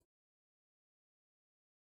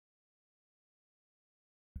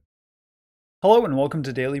Hello and welcome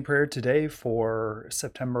to Daily Prayer today for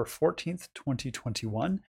September 14th,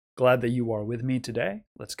 2021. Glad that you are with me today.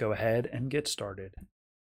 Let's go ahead and get started.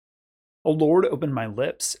 O Lord, open my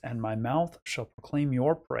lips, and my mouth shall proclaim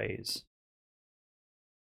your praise.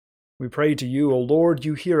 We pray to you, O Lord,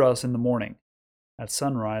 you hear us in the morning. At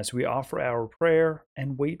sunrise, we offer our prayer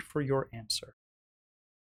and wait for your answer.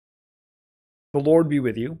 The Lord be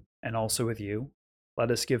with you, and also with you.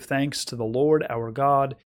 Let us give thanks to the Lord our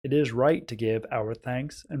God. It is right to give our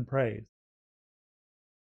thanks and praise.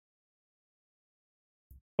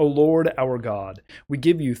 O Lord our God, we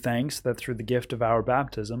give you thanks that through the gift of our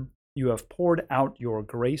baptism, you have poured out your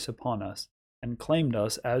grace upon us and claimed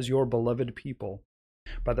us as your beloved people.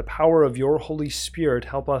 By the power of your Holy Spirit,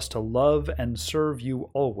 help us to love and serve you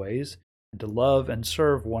always, and to love and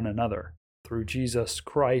serve one another, through Jesus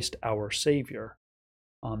Christ our Savior.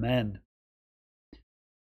 Amen.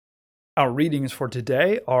 Our readings for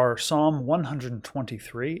today are Psalm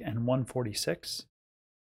 123 and 146,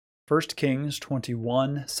 1 Kings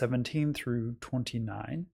 21, 17 through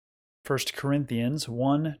 29, 1 Corinthians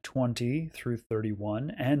 1, 20 through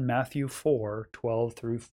 31, and Matthew 4, 12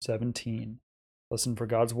 through 17. Listen for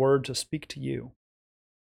God's word to speak to you.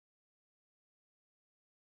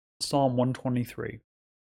 Psalm 123.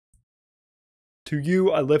 To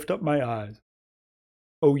you I lift up my eyes,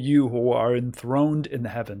 O you who are enthroned in the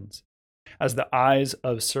heavens. As the eyes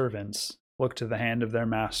of servants look to the hand of their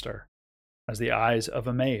master, as the eyes of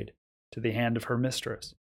a maid to the hand of her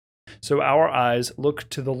mistress, so our eyes look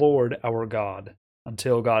to the Lord our God,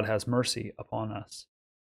 until God has mercy upon us.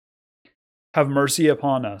 Have mercy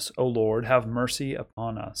upon us, O Lord, have mercy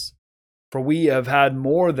upon us. For we have had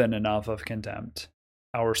more than enough of contempt.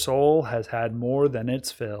 Our soul has had more than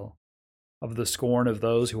its fill of the scorn of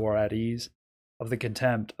those who are at ease, of the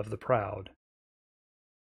contempt of the proud.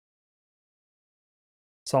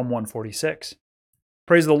 Psalm 146.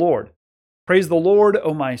 Praise the Lord. Praise the Lord,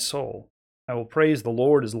 O my soul. I will praise the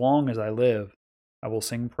Lord as long as I live. I will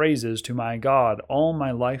sing praises to my God all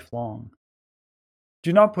my life long.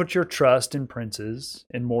 Do not put your trust in princes,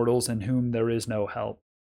 in mortals in whom there is no help.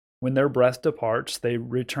 When their breath departs, they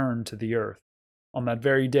return to the earth. On that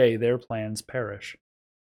very day their plans perish.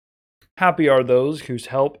 Happy are those whose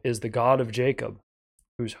help is the God of Jacob,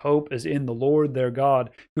 whose hope is in the Lord their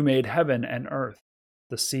God, who made heaven and earth,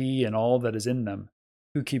 the sea and all that is in them,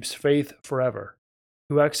 who keeps faith forever,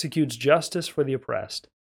 who executes justice for the oppressed,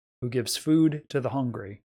 who gives food to the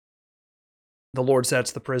hungry. The Lord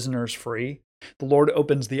sets the prisoners free. The Lord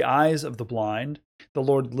opens the eyes of the blind. The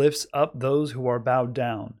Lord lifts up those who are bowed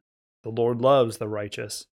down. The Lord loves the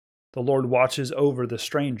righteous. The Lord watches over the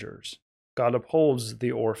strangers. God upholds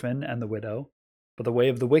the orphan and the widow, but the way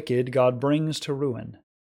of the wicked God brings to ruin.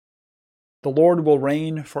 The Lord will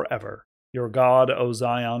reign forever. Your God, O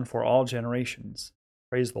Zion, for all generations.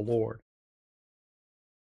 Praise the Lord.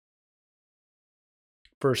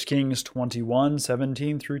 1 Kings 21,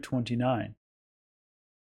 17 through 29.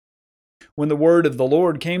 When the word of the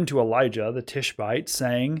Lord came to Elijah the Tishbite,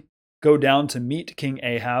 saying, Go down to meet King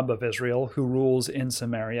Ahab of Israel, who rules in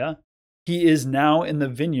Samaria. He is now in the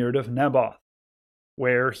vineyard of Naboth,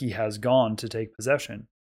 where he has gone to take possession.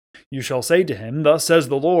 You shall say to him, Thus says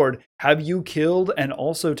the Lord, Have you killed and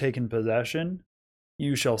also taken possession?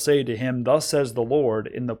 You shall say to him, Thus says the Lord,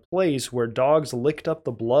 In the place where dogs licked up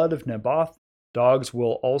the blood of Naboth, dogs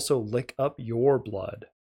will also lick up your blood.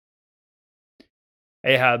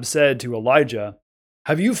 Ahab said to Elijah,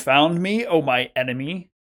 Have you found me, O my enemy?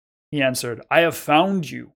 He answered, I have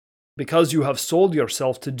found you, because you have sold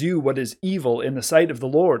yourself to do what is evil in the sight of the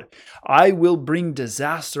Lord. I will bring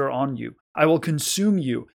disaster on you. I will consume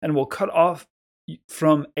you, and will cut off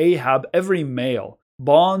from Ahab every male,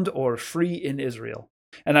 bond or free in Israel.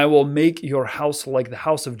 And I will make your house like the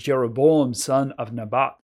house of Jeroboam son of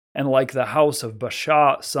Nebat, and like the house of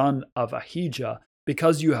Baasha son of Ahijah,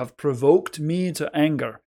 because you have provoked me to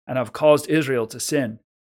anger, and have caused Israel to sin.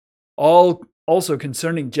 Also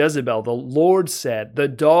concerning Jezebel, the Lord said, The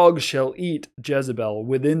dog shall eat Jezebel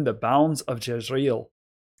within the bounds of Jezreel.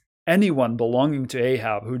 Anyone belonging to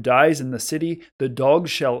Ahab who dies in the city, the dog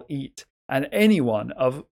shall eat, and anyone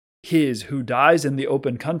of his who dies in the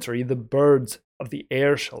open country, the birds of the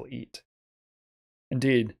air shall eat.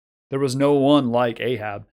 Indeed, there was no one like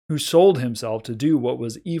Ahab, who sold himself to do what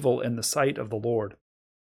was evil in the sight of the Lord.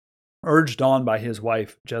 Urged on by his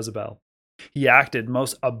wife Jezebel, he acted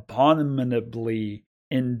most abominably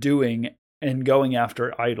in going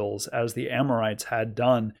after idols, as the Amorites had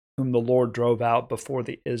done, whom the Lord drove out before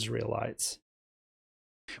the Israelites.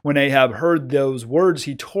 When Ahab heard those words,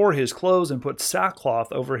 he tore his clothes and put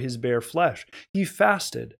sackcloth over his bare flesh. He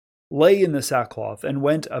fasted lay in the sackcloth, and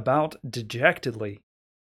went about dejectedly.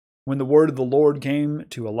 When the word of the Lord came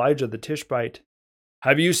to Elijah the Tishbite,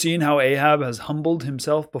 "Have you seen how Ahab has humbled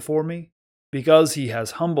himself before me? Because he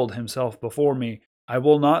has humbled himself before me, I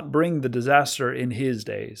will not bring the disaster in his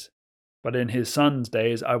days, but in his son's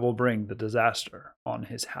days I will bring the disaster on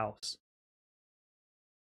his house."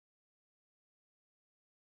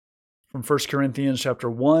 From 1 Corinthians chapter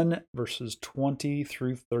 1, verses 20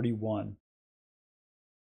 through 31.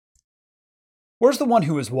 Where's the one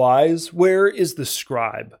who is wise? Where is the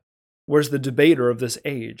scribe? Where's the debater of this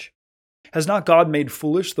age? Has not God made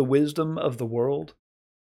foolish the wisdom of the world?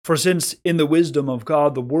 For since in the wisdom of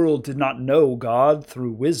God the world did not know God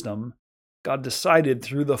through wisdom, God decided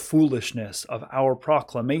through the foolishness of our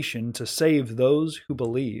proclamation to save those who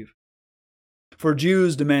believe. For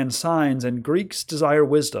Jews demand signs and Greeks desire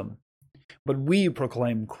wisdom, but we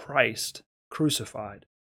proclaim Christ crucified,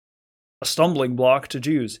 a stumbling block to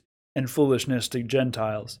Jews and foolishness to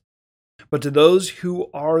Gentiles. But to those who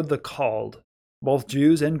are the called, both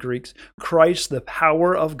Jews and Greeks, Christ the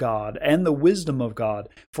power of God and the wisdom of God.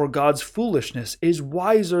 For God's foolishness is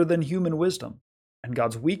wiser than human wisdom, and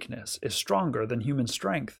God's weakness is stronger than human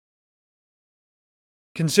strength.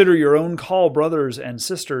 Consider your own call, brothers and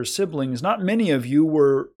sisters, siblings. Not many of you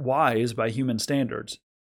were wise by human standards.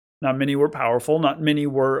 Not many were powerful, not many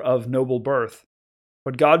were of noble birth.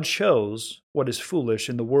 But God chose what is foolish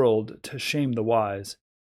in the world to shame the wise.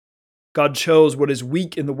 God chose what is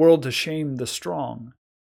weak in the world to shame the strong.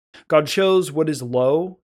 God chose what is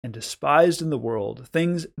low and despised in the world,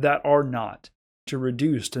 things that are not, to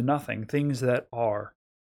reduce to nothing things that are,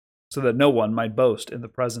 so that no one might boast in the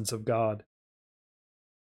presence of God.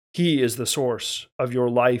 He is the source of your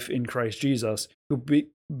life in Christ Jesus, who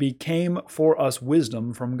became for us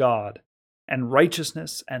wisdom from God, and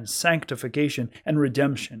righteousness and sanctification and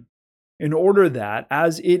redemption, in order that,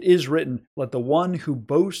 as it is written, let the one who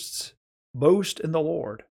boasts boast in the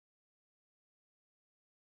Lord.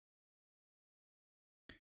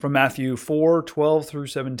 From Matthew 4:12 through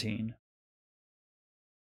 17.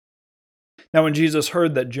 Now when Jesus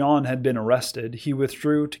heard that John had been arrested, he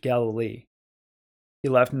withdrew to Galilee. He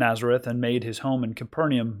left Nazareth and made his home in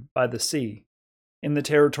Capernaum by the sea, in the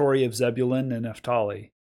territory of Zebulun and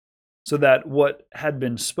Naphtali, so that what had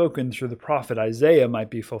been spoken through the prophet Isaiah might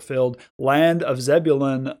be fulfilled, land of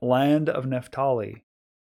Zebulun, land of Naphtali,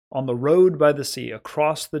 on the road by the sea,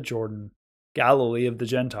 across the Jordan, Galilee of the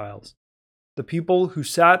Gentiles. The people who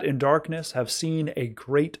sat in darkness have seen a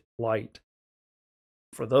great light.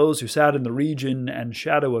 For those who sat in the region and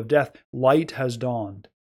shadow of death, light has dawned.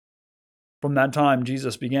 From that time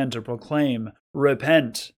Jesus began to proclaim,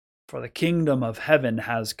 "Repent, for the kingdom of heaven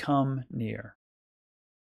has come near."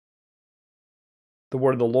 The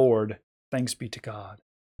word of the Lord. Thanks be to God.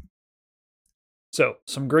 So,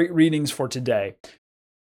 some great readings for today.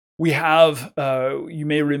 We have, you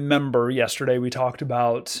may remember yesterday we talked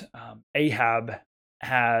about Ahab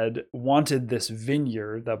had wanted this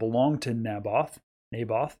vineyard that belonged to Naboth,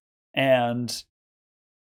 and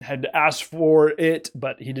had asked for it,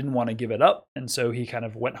 but he didn't want to give it up. And so he kind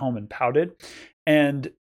of went home and pouted.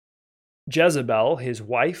 And Jezebel, his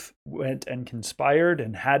wife, went and conspired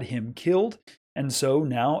and had him killed. And so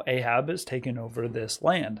now Ahab has taken over this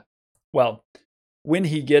land. Well, when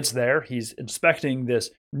he gets there, he's inspecting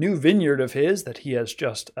this new vineyard of his that he has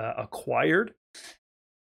just acquired.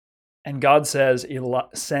 And God sends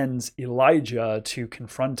Elijah to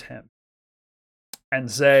confront him and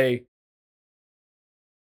say,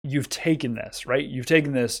 "You've taken this, right? You've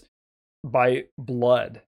taken this by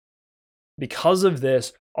blood. Because of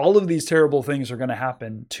this, all of these terrible things are going to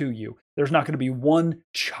happen to you. There's not going to be one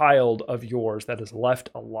child of yours that is left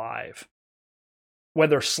alive,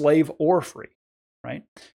 whether slave or free." Right?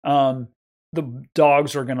 The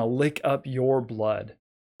dogs are going to lick up your blood.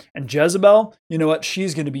 And Jezebel, you know what?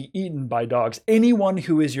 She's going to be eaten by dogs. Anyone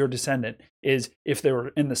who is your descendant is, if they were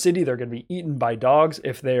in the city, they're going to be eaten by dogs.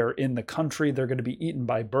 If they're in the country, they're going to be eaten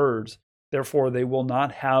by birds. Therefore, they will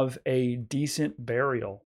not have a decent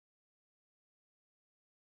burial.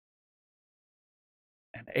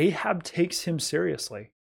 And Ahab takes him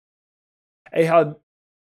seriously. Ahab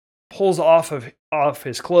pulls off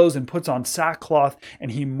his clothes and puts on sackcloth,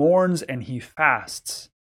 and he mourns and he fasts.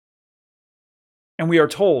 And we are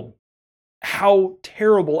told how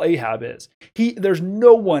terrible Ahab is. There's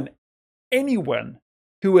anyone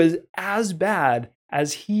who is as bad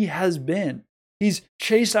as he has been. He's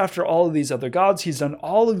chased after all of these other gods. He's done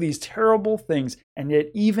all of these terrible things. And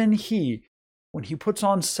yet even he, when he puts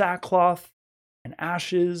on sackcloth and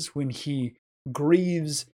ashes, when he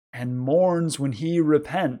grieves and mourns, when he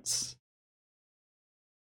repents,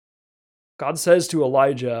 God says to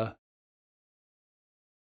Elijah,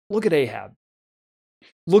 Look at Ahab.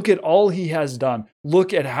 Look at all he has done.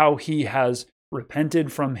 Look at how he has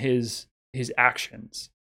repented from his actions.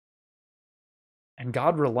 And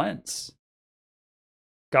God relents.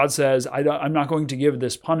 God says, I'm not going to give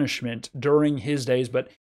this punishment during his days, but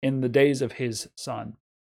in the days of his son.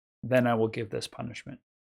 Then I will give this punishment.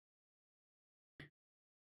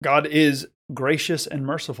 God is gracious and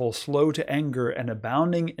merciful, slow to anger, and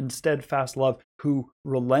abounding in steadfast love, who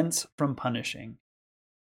relents from punishing,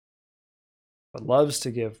 but loves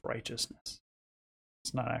to give righteousness.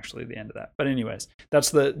 It's not actually the end of that. But anyways, that's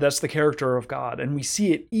the character of God. And we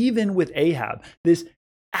see it even with Ahab, this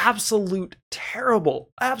absolute terrible,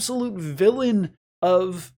 absolute villain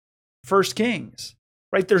of 1 Kings,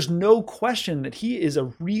 right? There's no question that he is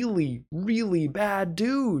a really, really bad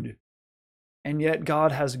dude. And yet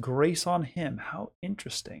God has grace on him. How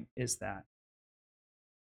interesting is that?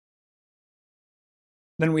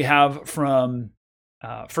 Then we have from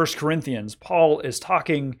 1 Corinthians, Paul is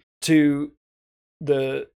talking to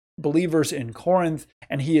the believers in Corinth,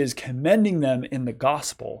 and he is commending them in the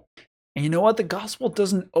gospel. And you know what? The gospel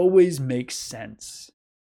doesn't always make sense.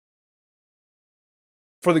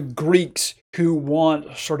 For the Greeks who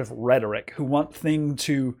want sort of rhetoric, who want things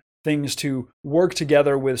to work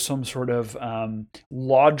together with some sort of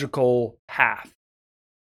logical path,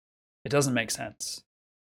 it doesn't make sense.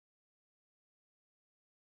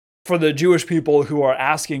 For the Jewish people who are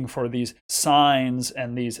asking for these signs,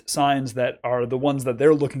 and these signs that are the ones that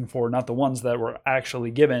they're looking for, not the ones that were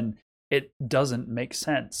actually given, it doesn't make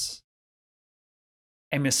sense.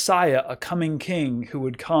 A Messiah, a coming king who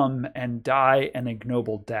would come and die an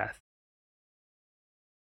ignoble death.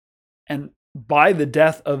 And by the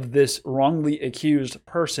death of this wrongly accused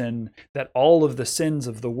person, that all of the sins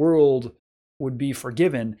of the world would be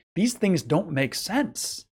forgiven. These things don't make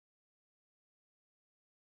sense.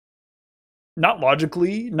 Not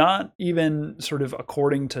logically, not even sort of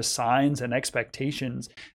according to signs and expectations.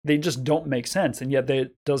 They just don't make sense, and yet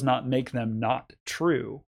that does not make them not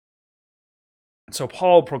true. So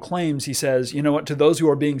Paul proclaims, he says, you know what, to those who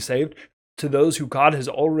are being saved, to those who God has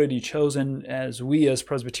already chosen, as we as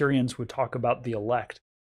Presbyterians would talk about the elect,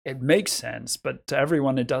 it makes sense, but to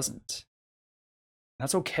everyone it doesn't.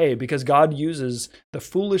 That's okay, because God uses the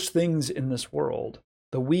foolish things in this world,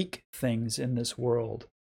 the weak things in this world,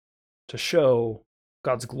 to show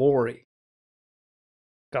God's glory,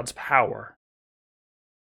 God's power.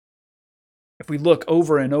 If we look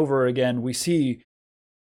over and over again, we see,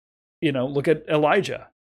 look at Elijah,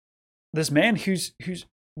 this man who's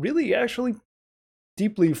really actually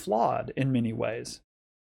deeply flawed in many ways.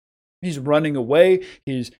 He's running away.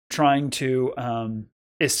 He's trying to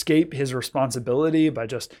escape his responsibility by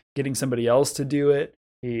just getting somebody else to do it.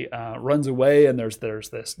 He runs away, and there's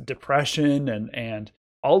this depression and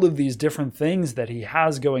all of these different things that he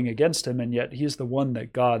has going against him, and yet he's the one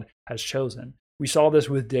that God has chosen. We saw this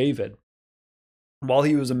with David. While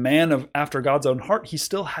he was a man after God's own heart, he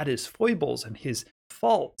still had his foibles and his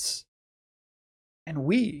faults. And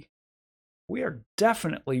we are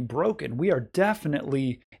definitely broken. We are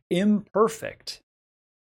definitely imperfect.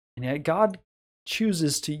 And yet God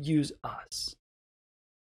chooses to use us.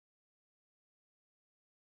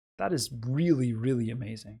 That is really, really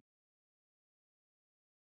amazing.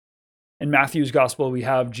 In Matthew's gospel, we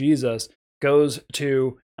have Jesus goes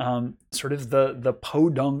to sort of the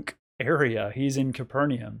podunk area. He's in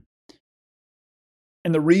Capernaum.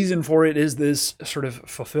 And the reason for it is this sort of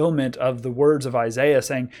fulfillment of the words of Isaiah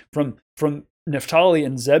saying, from Naphtali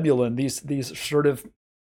and Zebulun, these sort of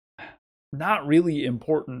not really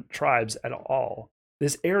important tribes at all,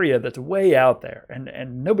 this area that's way out there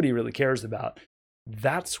and nobody really cares about,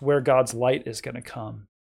 that's where God's light is going to come.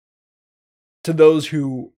 To those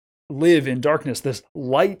who live in darkness, this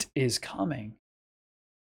light is coming.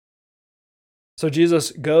 So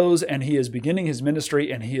Jesus goes and he is beginning his ministry,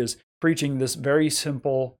 and he is preaching this very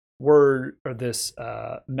simple word, or this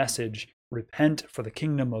message: repent, for the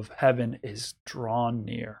kingdom of heaven is drawn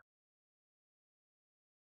near.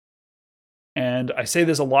 And I say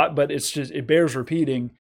this a lot, but it bears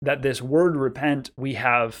repeating that this word repent, we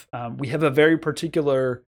have a very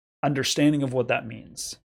particular understanding of what that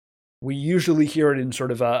means. We usually hear it in sort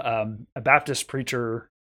of a Baptist preacher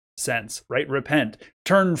sense, right? Repent,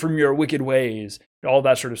 turn from your wicked ways, all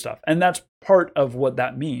that sort of stuff. And that's part of what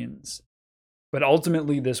that means. But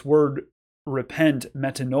ultimately, this word repent,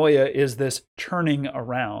 metanoia, is this turning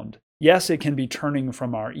around. Yes, it can be turning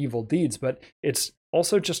from our evil deeds, but it's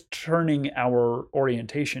also just turning our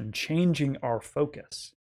orientation, changing our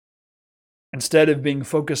focus. Instead of being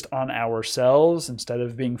focused on ourselves, instead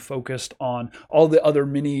of being focused on all the other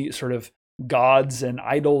many sort of gods and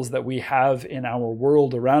idols that we have in our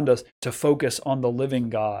world around us, to focus on the living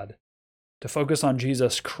God, to focus on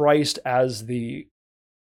Jesus Christ as the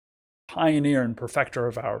pioneer and perfecter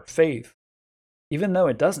of our faith, even though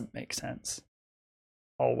it doesn't make sense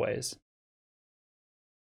always.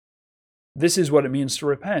 This is what it means to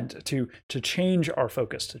repent, to change our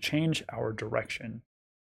focus, to change our direction,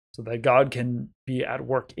 so that God can be at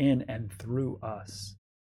work in and through us.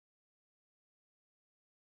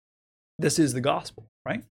 This is the gospel,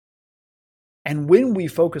 right? And when we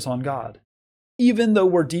focus on God, even though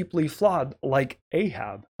we're deeply flawed, like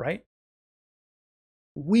Ahab, right?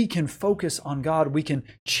 We can focus on God. We can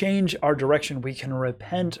change our direction. We can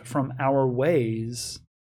repent from our ways.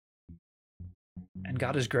 And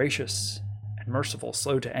God is gracious and merciful,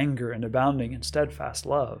 slow to anger, and abounding in steadfast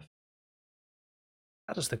love.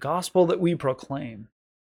 That is the gospel that we proclaim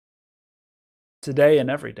today and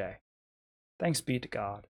every day. Thanks be to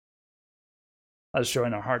God. Let us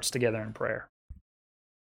join our hearts together in prayer.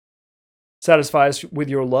 Satisfy us with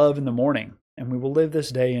your love in the morning, and we will live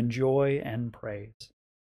this day in joy and praise.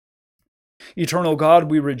 Eternal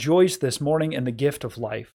God, we rejoice this morning in the gift of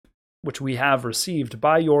life, which we have received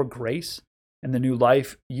by your grace and the new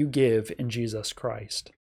life you give in Jesus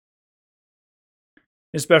Christ.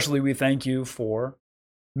 Especially we thank you for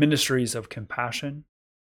ministries of compassion,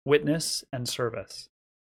 witness, and service.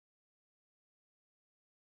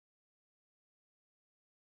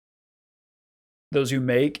 Those who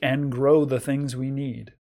make and grow the things we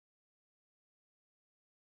need.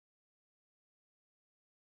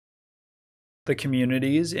 The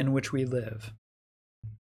communities in which we live.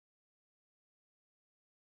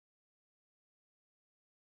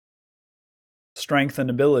 Strength and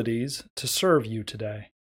abilities to serve you today.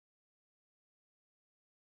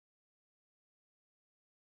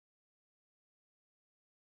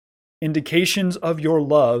 Indications of your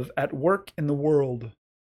love at work in the world.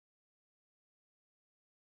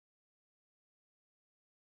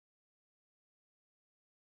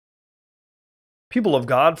 People of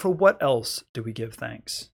God, for what else do we give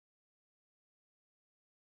thanks?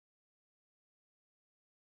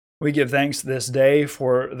 We give thanks this day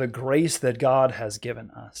for the grace that God has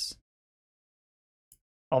given us.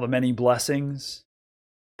 All the many blessings,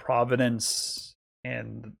 providence,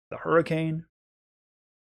 and the hurricane.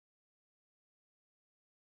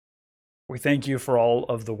 We thank you for all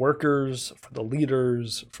of the workers, for the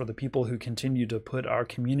leaders, for the people who continue to put our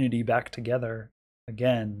community back together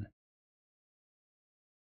again.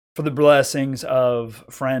 For the blessings of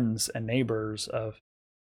friends and neighbors, of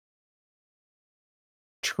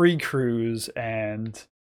tree crews and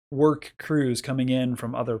work crews coming in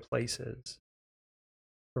from other places,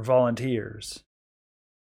 for volunteers.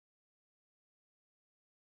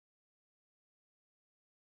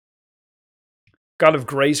 God of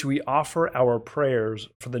grace, we offer our prayers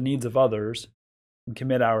for the needs of others and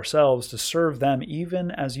commit ourselves to serve them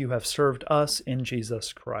even as you have served us in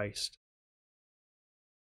Jesus Christ.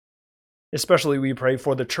 Especially we pray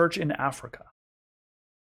for the church in Africa.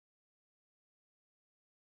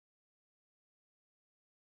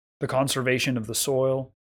 The conservation of the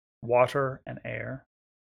soil, water, and air.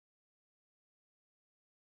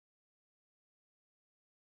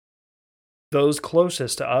 Those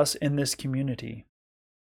closest to us in this community.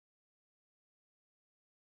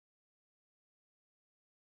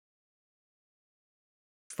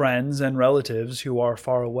 Friends and relatives who are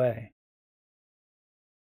far away.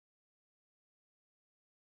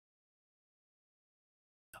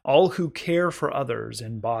 All who care for others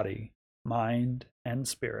in body, mind, and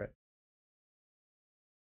spirit.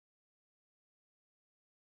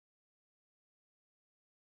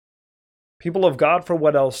 People of God, for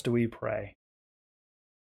what else do we pray?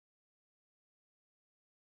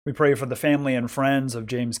 We pray for the family and friends of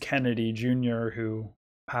James Kennedy Jr., who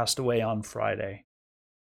passed away on Friday.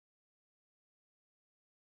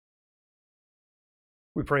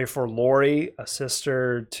 We pray for Lori, a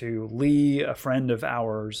sister to Lee, a friend of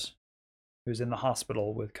ours, who's in the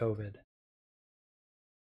hospital with COVID.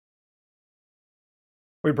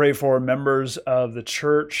 We pray for members of the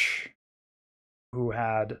church who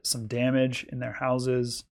had some damage in their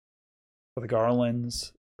houses, for the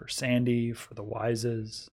Garlands, for Sandy, for the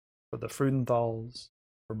Wises, for the Frudenthals,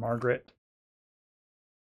 for Margaret.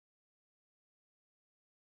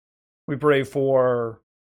 We pray for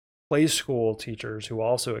play school teachers who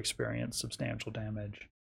also experienced substantial damage.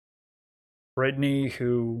 Brittany,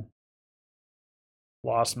 who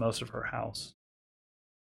lost most of her house.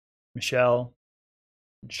 Michelle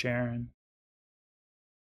and Sharon.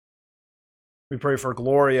 We pray for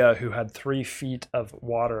Gloria, who had 3 feet of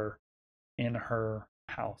water in her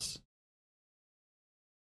house.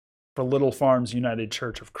 the Little Farms United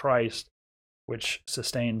Church of Christ, which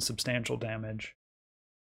sustained substantial damage.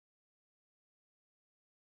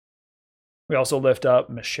 We also lift up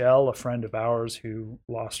Michelle, a friend of ours who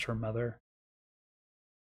lost her mother,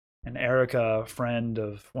 and Erica, a friend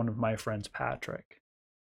of one of my friends, Patrick.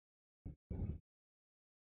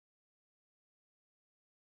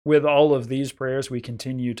 With all of these prayers, we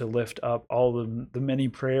continue to lift up all the many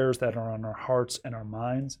prayers that are on our hearts and our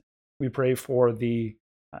minds. We pray for the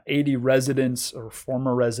 80 residents or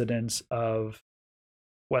former residents of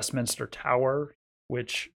Westminster Tower,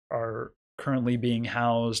 which are currently being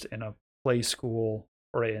housed in a play school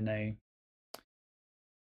or in a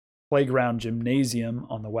playground gymnasium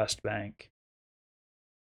on the West Bank.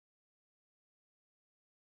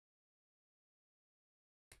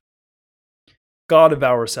 God of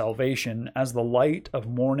our salvation, as the light of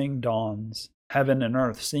morning dawns, heaven and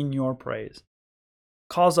earth sing your praise.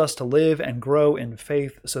 Cause us to live and grow in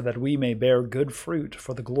faith so that we may bear good fruit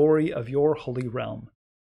for the glory of your holy realm.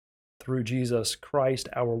 Through Jesus Christ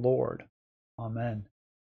our Lord. Amen.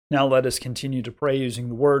 Now let us continue to pray using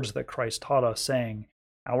the words that Christ taught us, saying,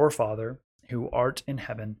 Our Father, who art in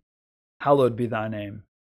heaven, hallowed be thy name.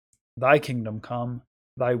 Thy kingdom come,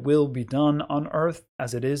 thy will be done on earth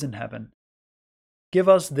as it is in heaven. Give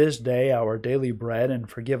us this day our daily bread, and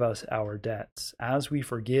forgive us our debts, as we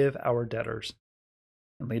forgive our debtors.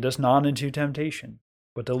 And lead us not into temptation,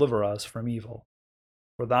 but deliver us from evil.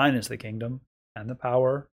 For thine is the kingdom, and the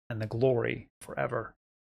power, and the glory forever.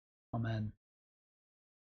 Amen.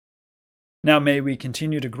 Now may we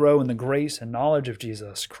continue to grow in the grace and knowledge of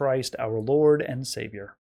Jesus Christ, our Lord and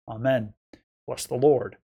Savior. Amen. Bless the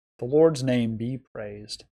Lord. The Lord's name be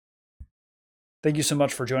praised. Thank you so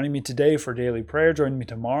much for joining me today for daily prayer. Join me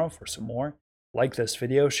tomorrow for some more. Like this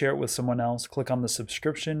video, share it with someone else, click on the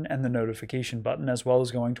subscription and the notification button, as well as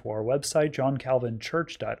going to our website,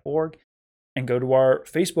 johncalvinchurch.org, and go to our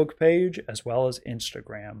Facebook page as well as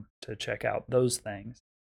Instagram to check out those things.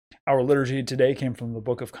 Our liturgy today came from the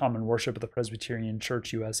Book of Common Worship of the Presbyterian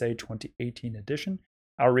Church USA 2018 edition.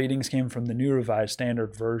 Our readings came from the New Revised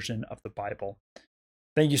Standard Version of the Bible.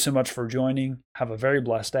 Thank you so much for joining. Have a very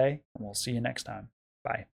blessed day, and we'll see you next time.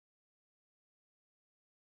 Bye.